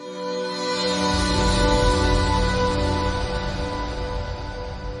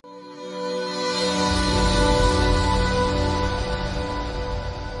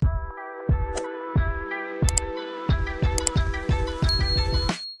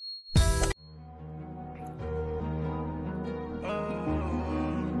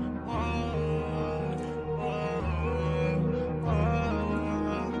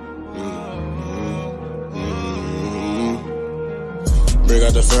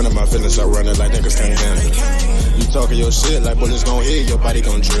got the feeling, my feelings start running like niggas can't handle it. You talking your shit like bullets gon' hit, your body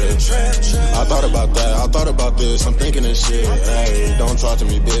gon' drip. I thought about that, I thought about this, I'm thinking this shit. Hey, don't talk to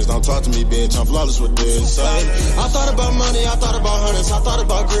me, bitch, don't talk to me, bitch, I'm flawless with this. Hey, I thought about money, I thought about hundreds, I thought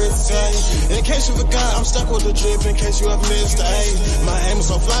about grits. Hey, in case you forgot, I'm stuck with the drip, in case you have missed. Hey, my aim is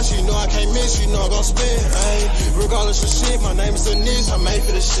so flashy, you know I can't miss, you know I'm gon' spit. Hey, regardless of shit, my name is Denise, I'm made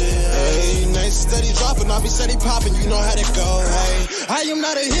for this shit. Hey, name steady dropping, I be steady popping, you know how to go. Hey, I am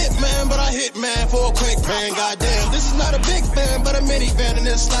not a hit man, but I hit man for a quick bang. Goddamn, this is not a big fan, but a minivan, and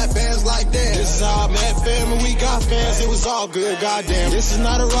there's slap bands like that. This is how I met fam, and we got fans, it was all good. Goddamn, this is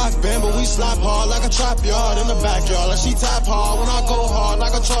not a rock band, but we slap hard like a trap yard in the backyard. Like she tap hard when I go hard,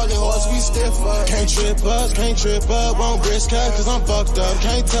 like a Charlie horse, we stiff up. Can't trip up, won't risk cut, cause I'm fucked up.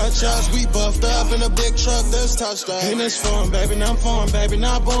 Can't touch us, we buffed up in a big truck that's touched up. And it's fun, baby, now I'm fun, baby,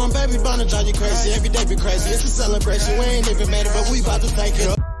 not born, baby, bound to drive you crazy. Every day be crazy, it's a celebration, we ain't even made it, but we about to take it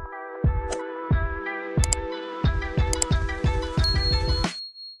up.